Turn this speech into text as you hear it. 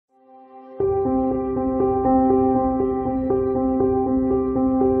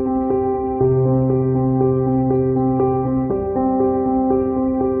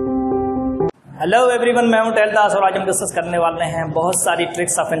Hello everyone, मैं हूं tell दास और आज हम डिस्कस करने वाले हैं बहुत सारी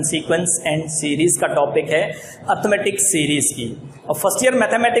tricks of N sequence and series का टॉपिक है अरिथमेटिक सीरीज की। और फर्स्ट ईयर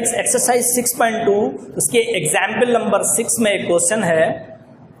मैथमेटिक्स एक्सरसाइज 6.2 उसके एग्जाम्पल नंबर 6 में एक क्वेश्चन है,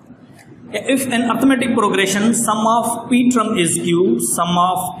 if N arithmetic progression some of p term is q, sum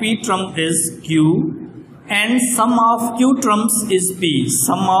of p term is q and sum of q terms is p,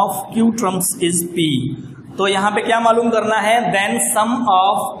 sum of q terms is p। तो यहां पे क्या मालूम करना है, then some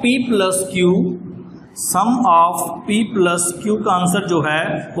of p plus q, some of p plus q का answer जो है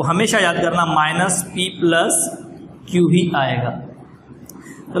वो हमेशा याद करना माइनस p प्लस q ही आएगा।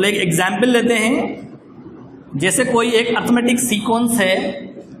 तो एक एग्जाम्पल लेते हैं, जैसे कोई एक अरिथमेटिक सीक्वेंस है,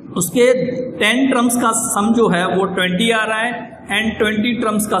 उसके 10 टर्म्स का सम जो है वो 20 आ रहा है एंड 20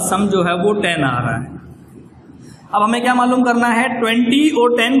 टर्म्स का सम जो है वो 10 आ रहा है। अब हमें क्या मालूम करना है, 20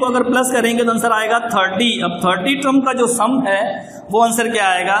 और 10 को अगर प्लस करेंगे तो आंसर आएगा 30। अब 30 टर्म का जो सम है वो आंसर क्या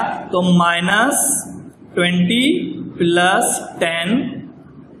आएगा, तो माइनस 20 प्लस 10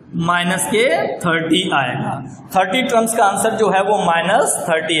 माइनस के 30 आएगा। 30 टर्म्स का आंसर जो है वो माइनस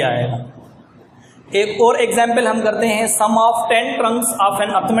 30 आएगा। एक और एग्जाम्पल हम करते हैं, सम of 10 terms of N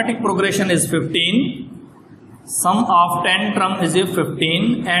arithmetic progression is 15, some of 10 term is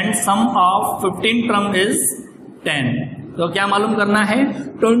 15 and some of 15 term is 10। तो क्या मालूम करना है,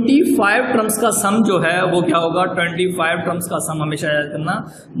 25 टर्म्स का सम जो है वो क्या होगा, 25 टर्म्स का सम हमेशा याद करना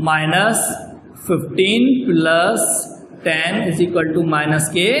minus 15 plus 10 is equal to minus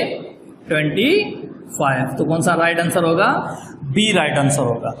के 25। तो कौन सा राइट आंसर होगा, बी राइट आंसर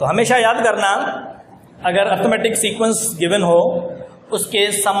होगा। तो हमेशा याद करना, अगर अरिथमेटिक सीक्वेंस गिवन हो उसके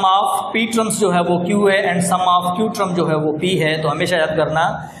सम ऑफ p टर्म्स जो है वो q है and some of q term जो है वो p है, तो हमेशा याद करना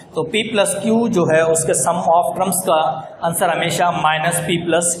तो p प्लस q जो है उसके सम ऑफ टर्म्स का आंसर हमेशा माइनस p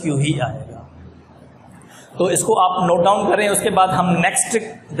प्लस q ही आएगा। तो इसको आप नोट डाउन करें, उसके बाद हम नेक्स्ट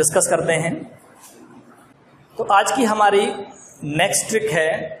ट्रिक डिस्कस करते हैं। तो आज की हमारी नेक्स्ट ट्रिक है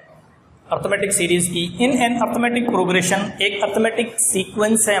अरिथमेटिक सीरीज की। इन एन अरिथमेटिक प्रोग्रेशन, एक अरिथमेटिक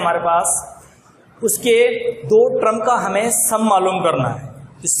सीक्वेंस है हमारे पास, उसके 2 टर्म का हमें सम मालूम करना है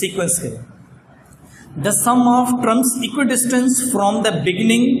इस सीक्वेंस के। The some of terms equidistance from the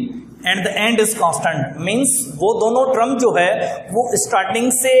beginning and the end is constant, means वो दोनों टर्म जो है वो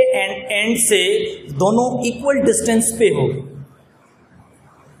स्टार्टिंग से एंड एंड से दोनों इक्वल डिस्टेंस पे हो।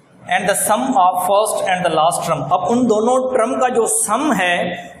 And the some of first and the last term, अब उन दोनों टर्म का जो सम है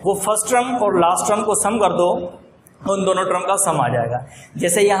वो फर्स्ट टर्म और लास्ट टर्म को सम कर दो, उन दोनों टर्म का सम आ जाएगा।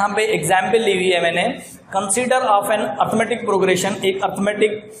 जैसे यहाँ पे एग्जाम्पल ली हुई है मैंने, consider of N arithmetic progression, एक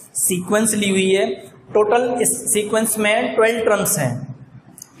अरिथमेटिक सीक्वेंस ली हुई है, टोटल इस सीक्वेंस में 12 टर्म्स हैं।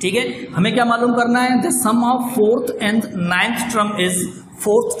 ठीक है, हमें क्या मालूम करना है, the some of 4th and 9th term is,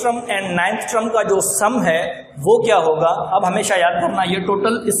 4th term and 9th term का जो सम है वो क्या होगा। अब हमेशा याद करना, ये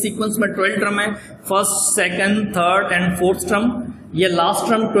टोटल इस सीक्वेंस में 12 टर्म है, first, second, third and 4th term, ये लास्ट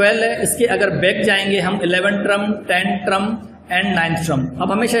टर्म 12 है। इसके अगर बैक जाएंगे हम 11 term, 10 term and 9th term.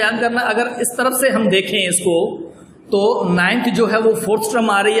 अब हमेशा याद करना, अगर इस तरफ से हम देखें इसको तो 9th जो है वो 4th टर्म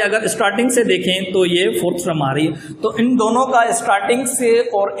आ रही है, अगर स्टार्टिंग से देखें तो ये 4th टर्म आ रही है। तो इन दोनों का स्टार्टिंग से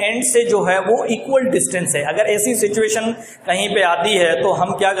और एंड से जो है वो इक्वल डिस्टेंस है। अगर ऐसी सिचुएशन कहीं पे आती है तो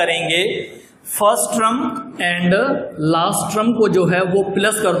हम क्या करेंगे, first term and last term को जो है वो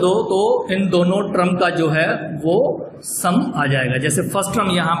प्लस कर दो, तो इन दोनों टर्म का जो है वो सम आ जाएगा। जैसे फर्स्ट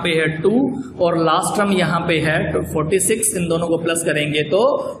टर्म यहाँ पे है 2 और लास्ट टर्म यहाँ पे है 46, इन दोनों को प्लस करेंगे तो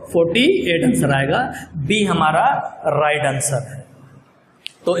 48 आंसर आएगा। बी हमारा राइट आंसर है।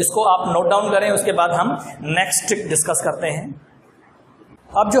 तो इसको आप नोट डाउन करें, उसके बाद हम नेक्स्ट ट्रिक डिस्कस करते हैं।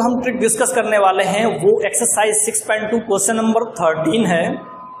 अब जो हम ट्रिक डिस्कस करने वाले हैं वो एक्सरसाइज 6.2 क्वेश्चन नंबर 13 है।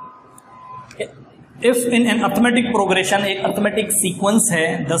 If in an arithmetic progression, एक अरिथमेटिक सीक्वेंस है,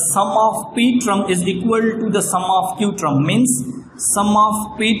 the some of p term is equal to the some of q term, means some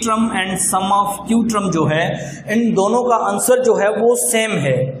of p term and some of q term जो है इन दोनों का answer जो है वो same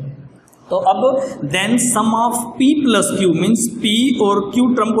है। तो अब then some of p plus q, means p और q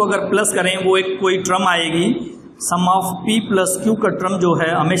टर्म को अगर प्लस करें वो एक कोई टर्म आएगी, सम ऑफ p प्लस q का टर्म जो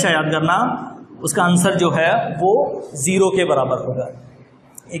है हमेशा याद करना उसका आंसर जो है वो 0 के बराबर होगा।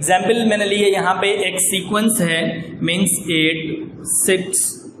 एग्जाम्पल मैंने लिए, यहाँ पे एक सीक्वेंस है, मीन्स 8 6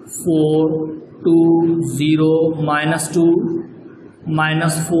 4 2 0 -2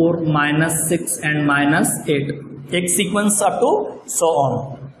 -4 -6 एंड -8, एक sequence up to so on.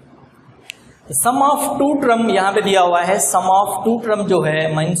 Some of 2 term यहाँ पे दिया हुआ है, सम ऑफ 2 टर्म जो है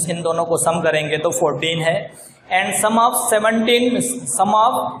मीन्स इन दोनों को सम करेंगे तो 14 है, एंड सम ऑफ 7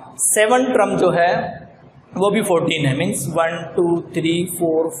 टर्म जो है वो भी 14 है, मीन्स 1 2 3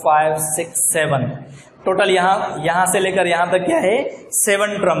 4 5 6 7। टोटल यहाँ से लेकर यहाँ तक क्या है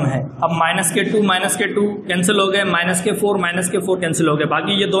 7 टर्म है। अब माइनस के टू कैंसिल हो गए, माइनस के फोर कैंसिल हो गए,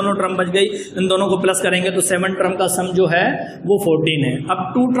 बाकी ये दोनों टर्म बच गई। इन दोनों को प्लस करेंगे तो 7 टर्म का सम जो है वो 14 है। अब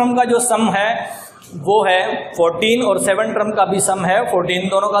 2 टर्म का जो सम है वो है 14 और 7 टर्म का भी सम है 14,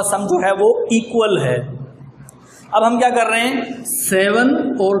 दोनों का सम जो है वो इक्वल है। अब हम क्या कर रहे हैं,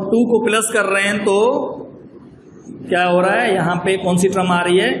 7 और 2 को प्लस कर रहे हैं तो क्या हो रहा है, यहाँ पे कौन सी टर्म आ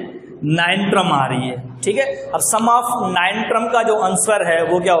रही है, 9 टर्म आ रही है। ठीक है, अब सम ऑफ 9 टर्म का जो आंसर है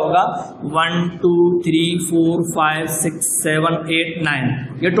वो क्या होगा, 1 2 3 4 5 6 7 8 9,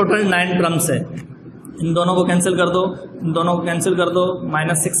 ये टोटल 9 टर्म्स है। इन दोनों को कैंसिल कर दो, इन दोनों को कैंसिल कर दो,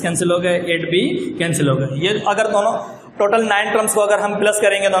 -6 कैंसिल हो गए, 8 भी कैंसिल हो गए। ये अगर दोनों टोटल 9 टर्म्स को अगर हम प्लस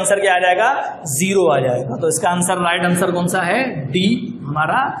करेंगे तो आंसर क्या आ जाएगा, 0 आ जाएगा। तो इसका आंसर, राइट आंसर कौन सा है, डी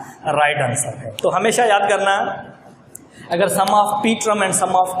हमारा राइट आंसर है। तो हमेशा याद करना, अगर सम of P term and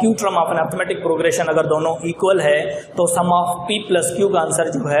some of Q term of N arithmetic progression अगर दोनों इक्वल है तो सम ऑफ पी प्लस क्यू का आंसर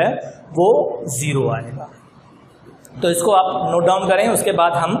जो है वो 0 आएगा। तो इसको आप नोट डाउन करें, उसके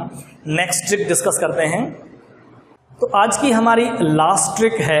बाद हम नेक्स्ट ट्रिक डिस्कस करते हैं। तो आज की हमारी लास्ट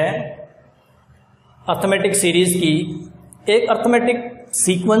ट्रिक है अरिथमेटिक सीरीज की। एक अरिथमेटिक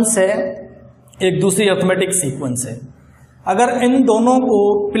सीक्वेंस है, एक दूसरी अरिथमेटिक सीक्वेंस है। अगर इन दोनों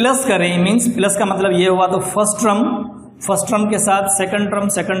को प्लस करें, मींस प्लस का मतलब ये हुआ तो फर्स्ट टर्म के साथ सेकंड टर्म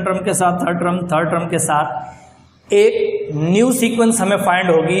के साथ थर्ड टर्म के साथ एक न्यू सीक्वेंस हमें फाइंड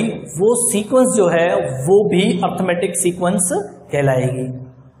होगी। वो सीक्वेंस जो है वो भी अरिथमेटिक सीक्वेंस कहलाएगी।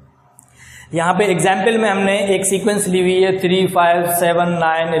 यहाँ पे एग्जाम्पल में हमने एक सीक्वेंस ली हुई है 3 5 7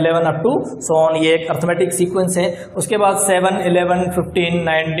 9 11 अप टू सो ऑन, ये एक अरिथमेटिक सीक्वेंस है। उसके बाद 7 11 15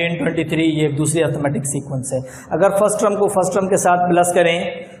 19 23 ये एक दूसरी अरिथमेटिक सीक्वेंस है। अगर फर्स्ट टर्म को फर्स्ट टर्म के साथ प्लस करें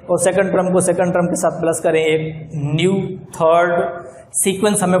और सेकंड टर्म को सेकंड टर्म के साथ प्लस करें, एक न्यू थर्ड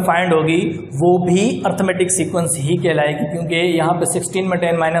सीक्वेंस हमें फाइंड होगी, वो भी अरिथमेटिक सीक्वेंस ही कहलाएगी, क्योंकि यहाँ पे 16 में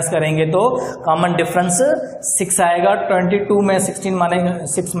 10 माइनस करेंगे तो कॉमन डिफरेंस 6 आएगा। 22 में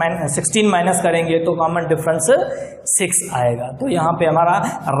 16 माइनस करेंगे तो कॉमन डिफरेंस 6 आएगा। तो यहाँ पे हमारा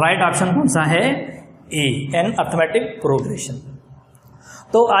राइट ऑप्शन कौन सा है, ए, एन अरिथमेटिक प्रोग्रेशन।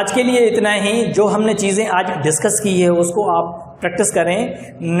 तो आज के लिए इतना ही। जो हमने चीजें आज डिस्कस की है उसको आप प्रैक्टिस करें।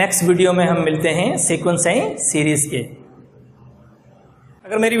 नेक्स्ट वीडियो में हम मिलते हैं सीक्वेंस एंड सीरीज के।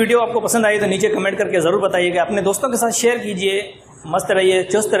 अगर मेरी वीडियो आपको पसंद आई तो नीचे कमेंट करके जरूर बताइएगा, अपने दोस्तों के साथ शेयर कीजिए। मस्त रहिए,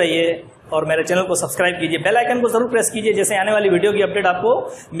 चुस्त रहिए और मेरे चैनल को सब्सक्राइब कीजिए, बेल आइकन को जरूर प्रेस कीजिए, जैसे आने वाली वीडियो की अपडेट आपको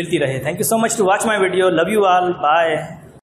मिलती रहे। Thank you so much to watch my video. Love you all, bye.